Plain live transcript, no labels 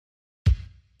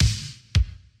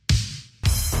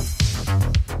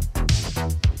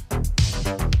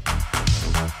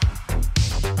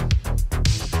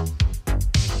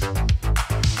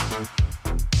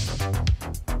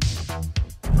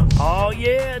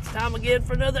it's time again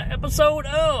for another episode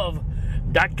of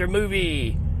Dr.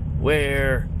 Movie,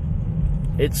 where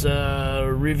it's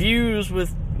reviews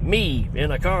with me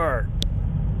in a car,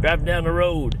 driving down the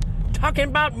road, talking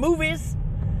about movies.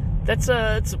 That's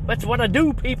what I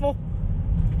do, people.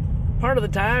 Part of the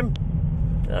time.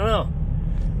 I don't know.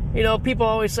 You know, people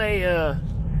always say,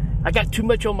 I got too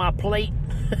much on my plate.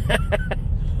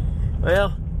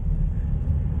 Well,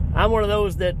 I'm one of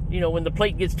those that, you know, when the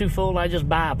plate gets too full, I just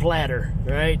buy a platter,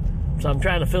 right? So I'm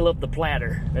trying to fill up the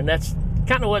platter, and that's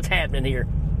kind of what's happening here.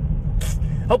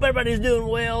 Hope everybody's doing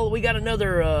well. We got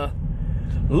another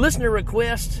listener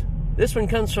request. This one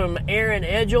comes from Aaron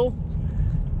Edgel,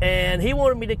 and he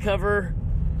wanted me to cover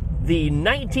the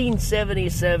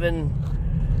 1977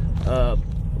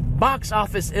 Box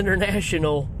Office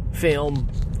International film,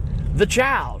 The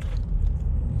Child.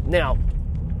 Now,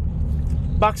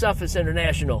 Box Office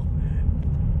International,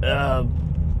 kind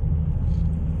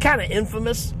of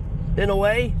infamous in a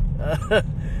way.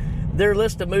 Their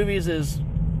list of movies is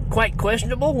quite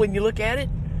questionable when you look at it.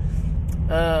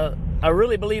 I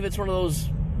really believe it's one of those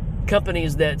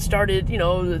companies that started, you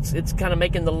know, it's kind of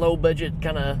making the low budget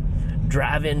kind of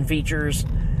drive-in features.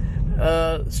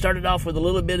 Started off with a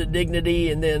little bit of dignity,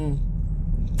 and then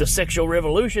the sexual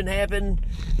revolution happened,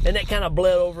 and that kind of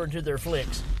bled over into their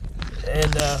flicks.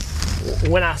 And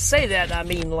when I say that, I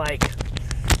mean like,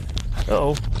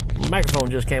 uh-oh, my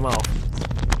microphone just came off.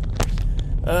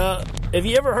 Have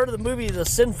you ever heard of the movie The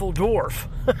Sinful Dwarf?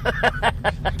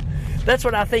 That's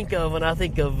what I think of when I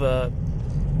think of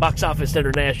Box Office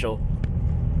International.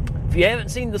 If you haven't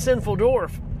seen The Sinful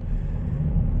Dwarf,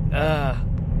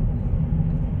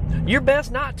 you're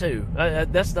best not to.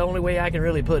 That's the only way I can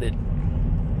really put it.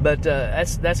 But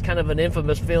that's kind of an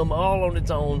infamous film all on its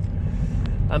own.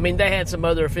 I mean, they had some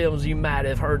other films you might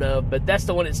have heard of, but that's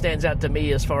the one that stands out to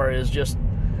me as far as just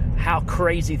how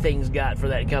crazy things got for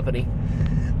that company.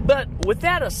 But with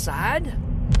that aside,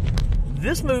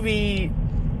 this movie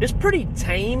is pretty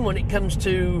tame when it comes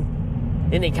to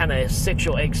any kind of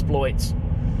sexual exploits.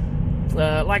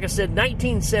 Like I said,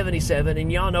 1977, and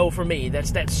y'all know for me,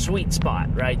 that's that sweet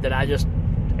spot, right, that I just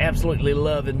absolutely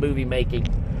love in movie making.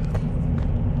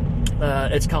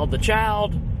 It's called The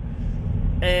Child,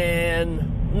 and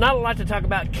not a lot to talk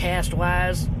about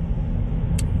cast-wise,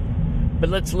 but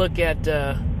let's look at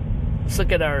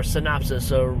our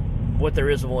synopsis, or what there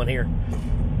is of one here.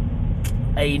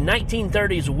 A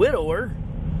 1930s widower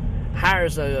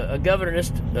hires a governess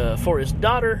for his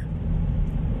daughter,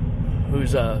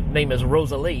 whose name is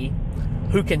Rosalie,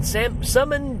 who can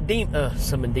summon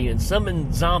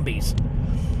zombies.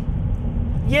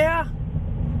 Yeah,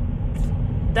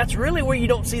 that's really where you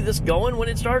don't see this going when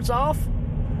it starts off.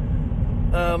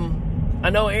 I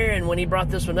know Aaron, when he brought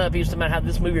this one up, he was talking about how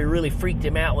this movie really freaked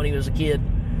him out when he was a kid.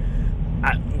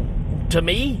 To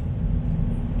me,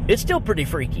 it's still pretty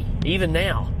freaky, even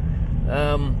now.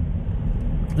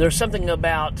 There's something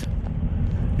about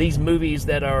these movies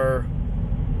that are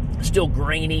still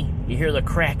grainy. You hear the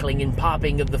crackling and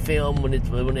popping of the film when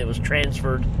it was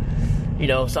transferred. You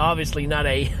know, so obviously not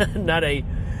a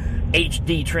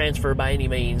HD transfer by any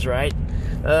means, right?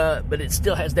 But it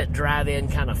still has that drive-in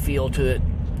kind of feel to it,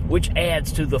 which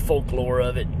adds to the folklore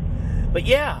of it. But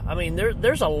yeah, I mean,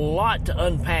 there's a lot to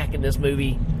unpack in this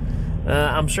movie.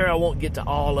 I'm sure I won't get to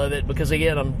all of it because,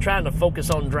 again, I'm trying to focus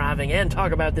on driving and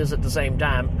talk about this at the same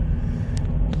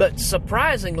time. But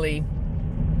surprisingly,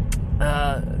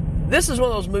 this is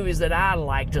one of those movies that I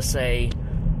like to say,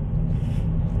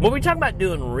 when we talk about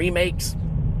doing remakes,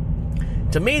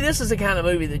 to me, this is the kind of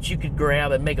movie that you could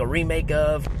grab and make a remake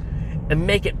of and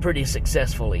make it pretty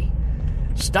successfully.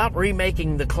 Stop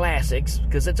remaking the classics,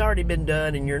 because it's already been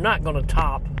done and you're not going to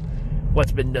top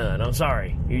what's been done. I'm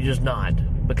sorry. You're just not.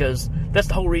 Because that's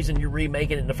the whole reason you're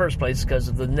remaking it in the first place, because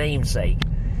of the namesake.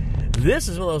 This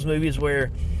is one of those movies where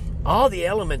all the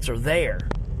elements are there.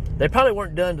 They probably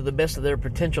weren't done to the best of their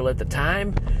potential at the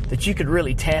time that you could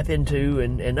really tap into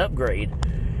and upgrade.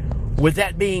 With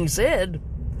that being said,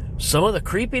 some of the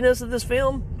creepiness of this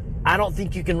film, I don't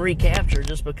think you can recapture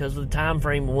just because of the time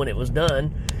frame when it was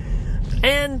done.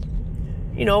 And,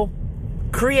 you know,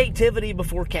 creativity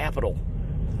before capital.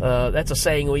 That's a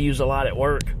saying we use a lot at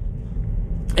work.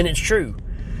 And it's true.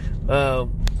 I'll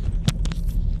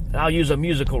use a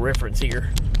musical reference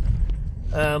here.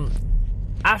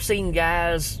 I've seen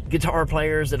guys, guitar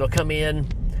players, that'll come in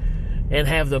and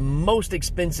have the most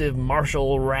expensive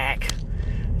Marshall rack,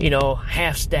 you know,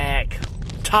 half stack,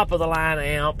 top of the line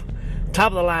amp,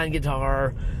 top of the line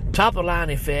guitar, top of the line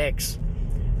effects,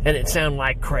 and it sound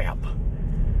like crap.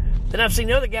 Then I've seen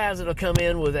other guys that'll come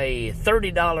in with a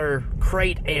 $30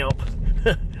 crate amp.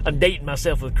 I'm dating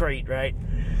myself with crate, right?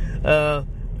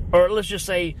 or let's just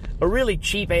say a really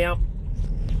cheap amp,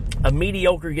 a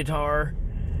mediocre guitar,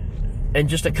 and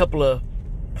just a couple of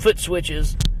foot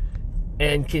switches,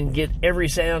 and can get every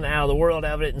sound out of the world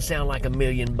out of it and sound like $1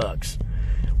 million.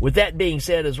 With that being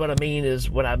said, is what I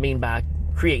mean by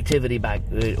creativity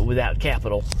without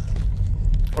capital,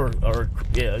 or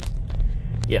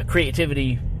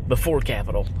creativity before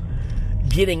capital.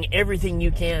 Getting everything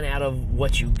you can out of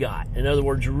what you got. In other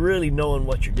words, really knowing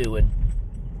what you're doing.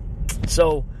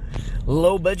 So,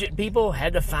 low budget people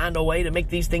had to find a way to make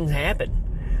these things happen.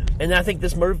 And I think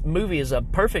this movie is a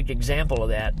perfect example of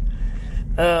that.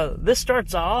 This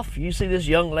starts off, you see this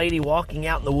young lady walking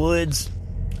out in the woods.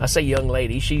 I say young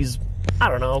lady, she's, I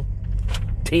don't know,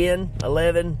 10,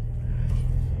 11.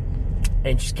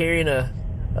 And she's carrying a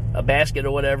basket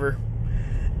or whatever.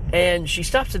 And she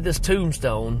stops at this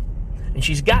tombstone. And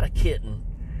she's got a kitten.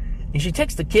 And she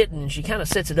takes the kitten and she kind of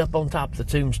sets it up on top of the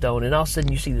tombstone. And all of a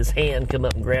sudden you see this hand come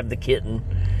up and grab the kitten,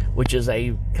 which is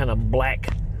a kind of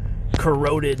black,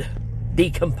 corroded,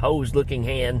 decomposed looking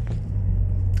hand.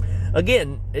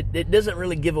 Again, it doesn't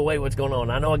really give away what's going on.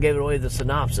 I know I gave it away the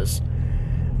synopsis.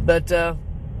 But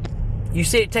you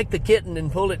see it take the kitten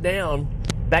and pull it down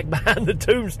back behind the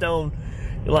tombstone.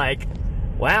 You're like,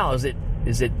 wow, is it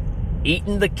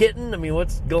eating the kitten? I mean,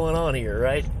 what's going on here,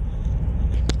 right?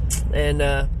 And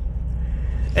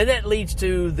that leads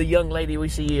to the young lady we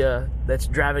see that's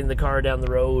driving the car down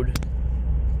the road.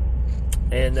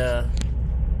 And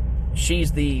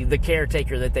she's the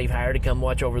caretaker that they've hired to come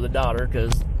watch over the daughter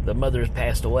because the mother's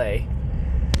passed away.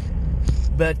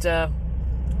 But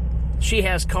she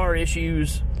has car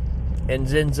issues and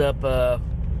ends up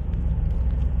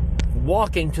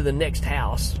walking to the next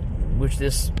house, which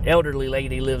this elderly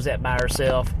lady lives at by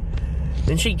herself.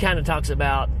 And she kind of talks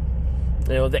about,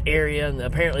 you know, the area, and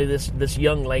apparently this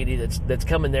young lady that's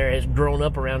coming there has grown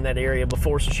up around that area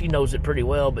before, so she knows it pretty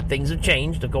well. But things have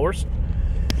changed, of course.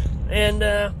 And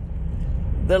the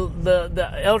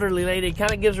elderly lady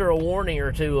kind of gives her a warning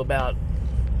or two about,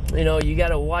 you know, you got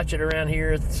to watch it around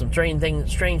here. Some strange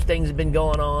things have been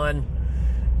going on.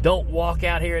 Don't walk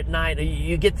out here at night.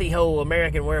 You get the whole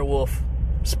American Werewolf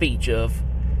speech of,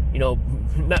 you know,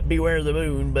 not beware of the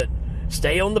moon, but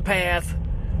stay on the path.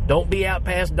 Don't be out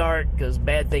past dark because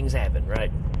bad things happen,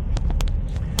 right?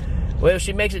 Well,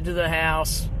 she makes it to the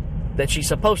house that she's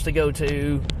supposed to go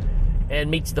to and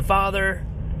meets the father,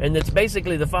 and it's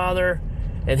basically the father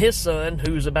and his son,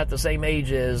 who's about the same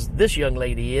age as this young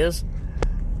lady is,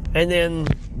 and then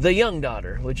the young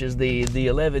daughter, which is the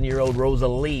 11-year-old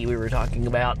Rosalie we were talking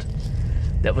about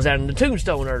that was out in the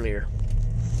tombstone earlier.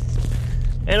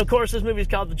 And, of course, this movie is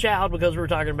called The Child because we're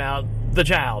talking about the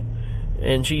child.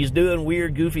 And she's doing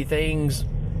weird, goofy things.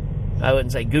 I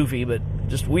wouldn't say goofy, but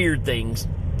just weird things.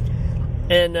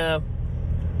 And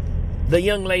the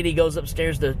young lady goes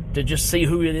upstairs to just see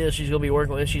who it is she's going to be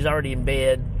working with. She's already in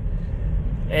bed.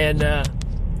 And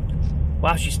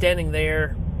while she's standing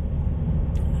there,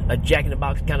 a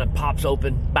Jack-in-the-Box kind of pops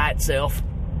open by itself,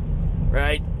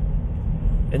 right?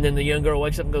 And then the young girl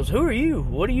wakes up and goes, "Who are you?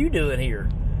 What are you doing here?"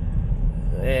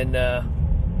 And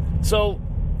so,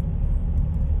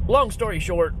 long story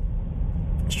short,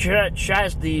 she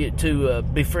tries to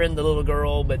befriend the little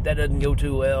girl, but that doesn't go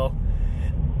too well.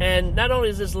 And not only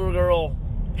does this little girl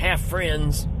have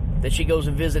friends that she goes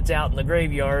and visits out in the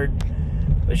graveyard,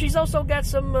 but she's also got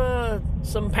some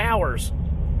powers.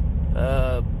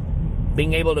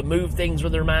 Being able to move things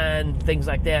with her mind, things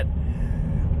like that.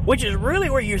 Which is really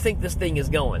where you think this thing is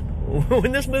going.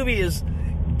 When this movie is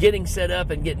getting set up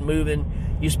and getting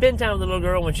moving, you spend time with the little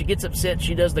girl. When she gets upset,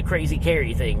 she does the crazy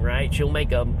Carrie thing, right? She'll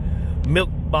make a milk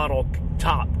bottle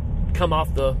top come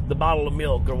off the bottle of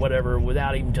milk or whatever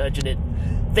without even touching it.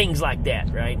 Things like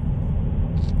that, right?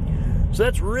 So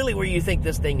that's really where you think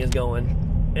this thing is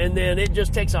going. And then it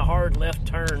just takes a hard left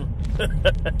turn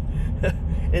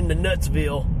into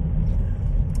Nutsville.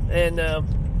 And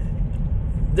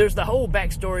there's the whole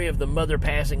backstory of the mother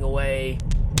passing away.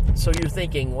 So you're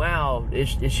thinking, wow,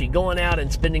 is she going out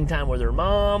and spending time with her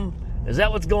mom? Is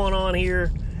that what's going on here?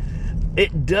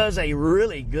 It does a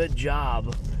really good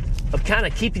job of kind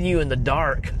of keeping you in the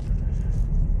dark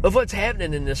of what's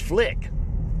happening in this flick.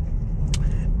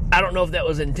 I don't know if that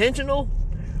was intentional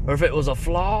or if it was a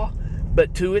flaw,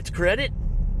 but to its credit,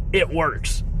 it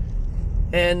works.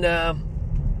 And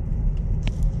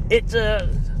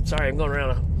sorry, I'm going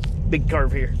around a big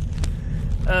curve here.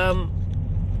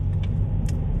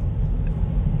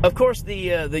 Of course,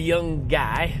 the young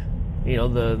guy, you know,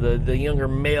 the younger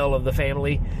male of the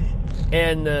family,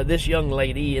 and this young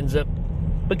lady ends up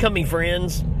becoming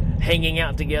friends, hanging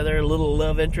out together, a little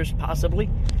love interest possibly.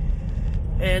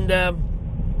 And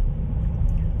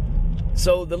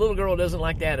So the little girl doesn't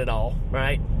like that at all,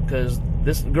 right? Because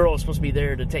this girl is supposed to be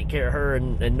there to take care of her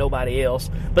and nobody else.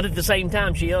 But at the same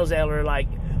time, she yells at her like,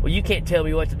 well, you can't tell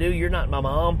me what to do. You're not my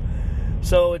mom.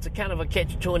 So it's a kind of a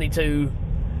catch-22.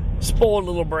 Spoiled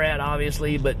little brat,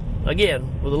 obviously. But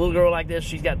again, with a little girl like this,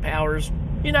 she's got powers.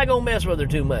 You're not going to mess with her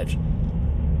too much.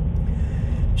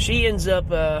 She ends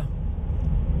up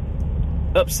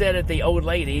upset at the old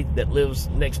lady that lives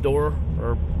next door,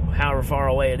 or however far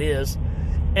away it is,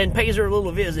 and pays her a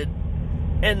little visit.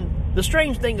 And the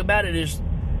strange thing about it is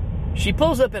she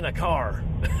pulls up in a car.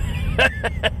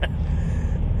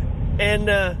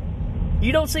 And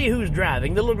you don't see who's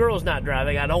driving. The little girl's not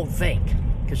driving, I don't think,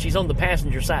 because she's on the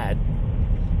passenger side.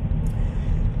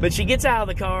 But she gets out of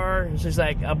the car and she's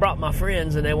like, I brought my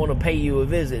friends and they want to pay you a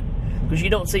visit. Because you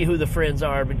don't see who the friends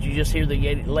are, but you just hear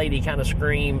the lady kind of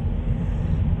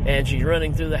scream. And she's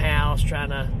running through the house trying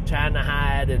to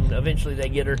hide, and eventually they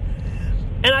get her.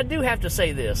 And I do have to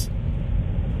say this.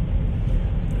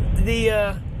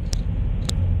 The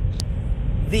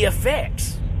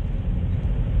effects,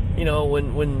 you know,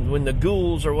 when the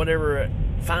ghouls or whatever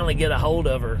finally get a hold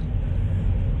of her,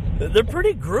 they're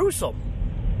pretty gruesome.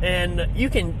 And you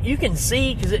can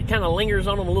see, because it kind of lingers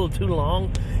on them a little too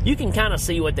long, you can kind of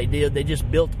see what they did. They just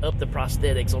built up the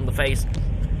prosthetics on the face.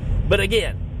 But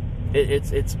again,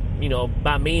 it's you know,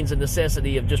 by means of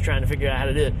necessity of just trying to figure out how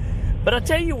to do it. But I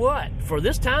tell you what, for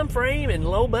this time frame and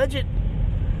low budget,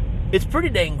 it's pretty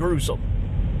dang gruesome.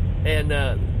 And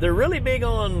they're really big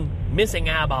on missing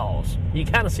eyeballs. You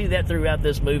kind of see that throughout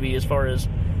this movie as far as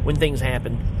when things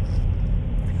happen.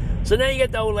 So now you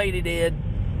get the old lady dead,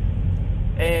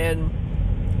 and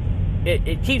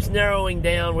it keeps narrowing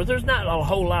down where there's not a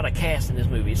whole lot of cast in this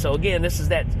movie. So again, this is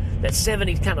that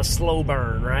 70s kind of slow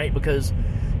burn, right? Because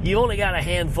you only got a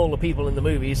handful of people in the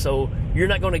movie, so you're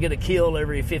not going to get a kill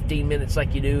every 15 minutes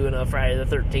like you do in a Friday the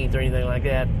 13th or anything like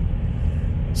that.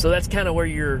 So that's kind of where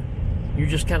you're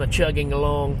just kind of chugging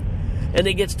along. And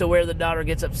it gets to where the daughter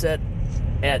gets upset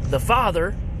at the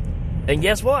father. And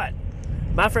guess what?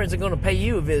 My friends are going to pay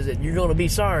you a visit. You're going to be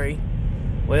sorry.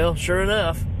 Well, sure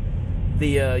enough,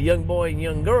 the young boy and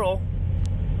young girl,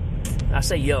 I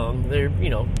say young, they're,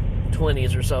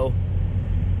 20s or so,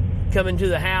 come into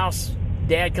the house.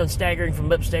 Dad comes staggering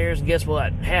from upstairs, and guess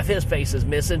what? Half his face is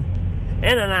missing,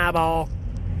 and an eyeball.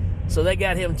 So they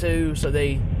got him too. So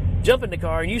they jump in the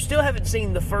car, and you still haven't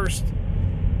seen the first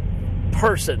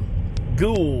person,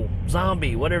 ghoul,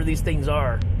 zombie, whatever these things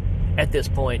are at this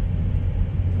point.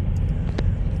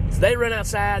 So they run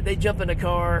outside, they jump in the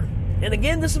car, and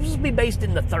again, this is supposed to be based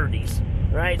in the 30s,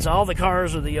 right? So all the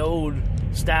cars are the old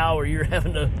style where you're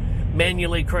having to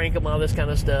manually crank them, all this kind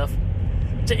of stuff.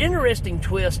 It's an interesting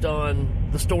twist on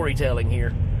the storytelling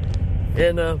here.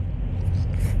 And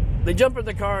they jump in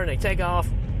the car and they take off.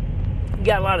 You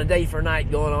got a lot of day for night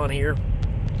going on here.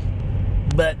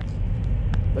 But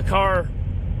the car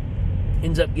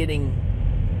ends up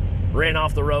getting ran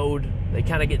off the road. They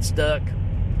kind of get stuck.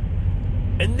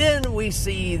 And then we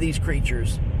see these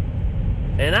creatures.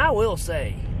 And I will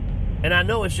say, and I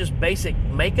know it's just basic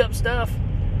makeup stuff,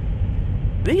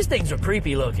 these things are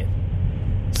creepy looking.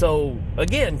 So,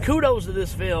 again, kudos to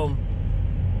this film,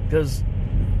 because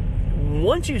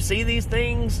once you see these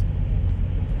things,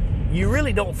 you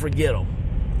really don't forget them.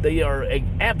 They are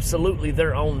absolutely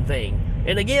their own thing.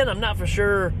 And again, I'm not for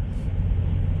sure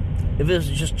if it was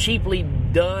just cheaply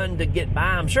done to get by.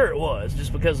 I'm sure it was,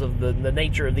 just because of the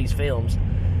nature of these films.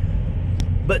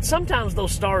 But sometimes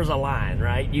those stars align,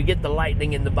 right? You get the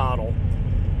lightning in the bottle.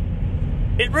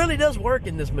 It really does work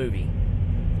in this movie.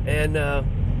 And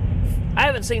I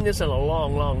haven't seen this in a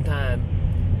long, long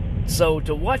time. So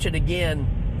to watch it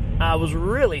again, I was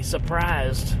really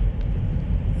surprised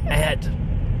at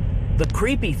the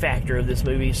creepy factor of this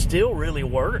movie. Still really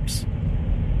works.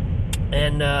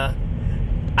 And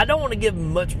I don't want to give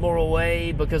much more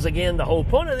away, because again, the whole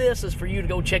point of this is for you to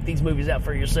go check these movies out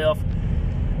for yourself.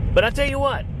 But I tell you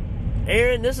what,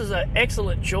 Aaron, this is an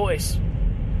excellent choice.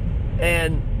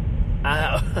 And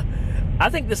I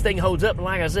think this thing holds up. And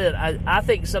like I said, I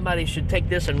think somebody should take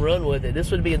this and run with it. This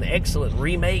would be an excellent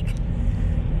remake.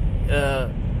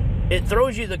 It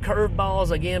throws you the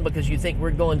curveballs again, because you think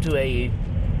we're going to a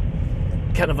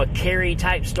kind of a Carrie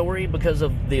type story because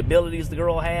of the abilities the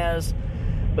girl has.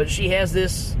 But she has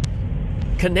this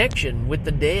connection with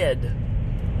the dead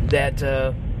that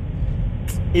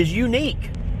is unique.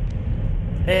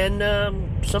 And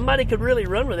somebody could really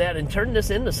run with that and turn this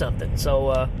into something.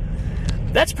 So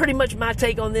that's pretty much my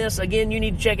take on this. Again, you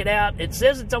need to check it out. It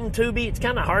says it's on Tubi. It's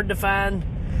kind of hard to find.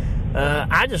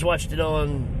 I just watched it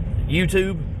on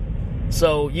YouTube,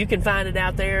 so you can find it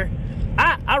out there.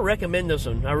 I recommend this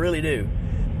one. I really do.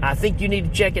 I think you need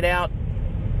to check it out.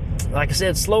 Like I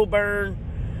said, slow burn,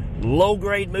 low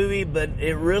grade movie, but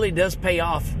it really does pay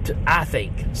off, I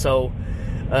think. So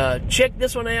check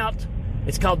this one out.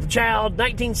 It's called The Child,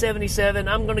 1977.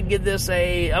 I'm going to give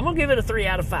it a 3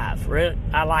 out of 5.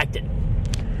 I liked it.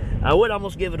 I would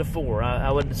almost give it a 4.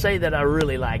 I would say that I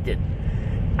really liked it.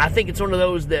 I think it's one of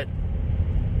those that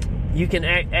you can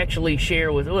actually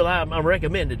share with. Well, I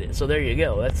recommended it, so there you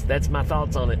go. That's my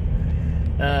thoughts on it.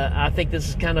 I think this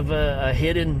is kind of a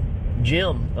hidden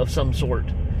gem of some sort.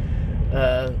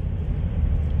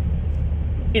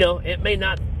 It may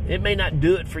not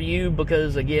do it for you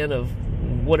because, again, of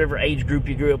whatever age group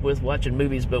you grew up with watching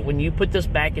movies, but when you put this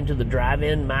back into the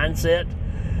drive-in mindset,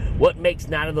 what makes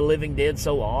Night of the Living Dead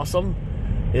so awesome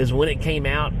is when it came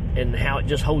out and how it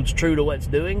just holds true to what it's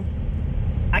doing.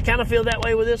 I kind of feel that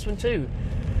way with this one too.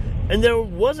 And there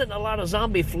wasn't a lot of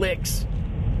zombie flicks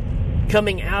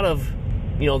coming out of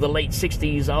the late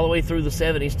 60s all the way through the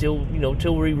 70s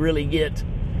till we really get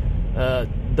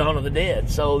Dawn of the Dead.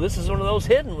 So this is one of those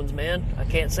hidden ones, man. I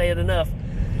can't say it enough.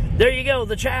 There you go,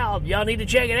 The Child. Y'all need to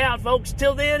check it out, folks.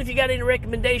 Till then, if you got any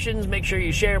recommendations, make sure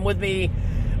you share them with me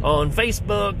on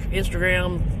Facebook,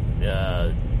 Instagram,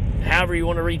 however you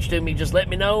want to reach to me. Just let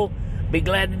me know. Be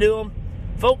glad to do them.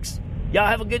 Folks, y'all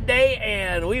have a good day,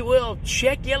 and we will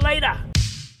check you later.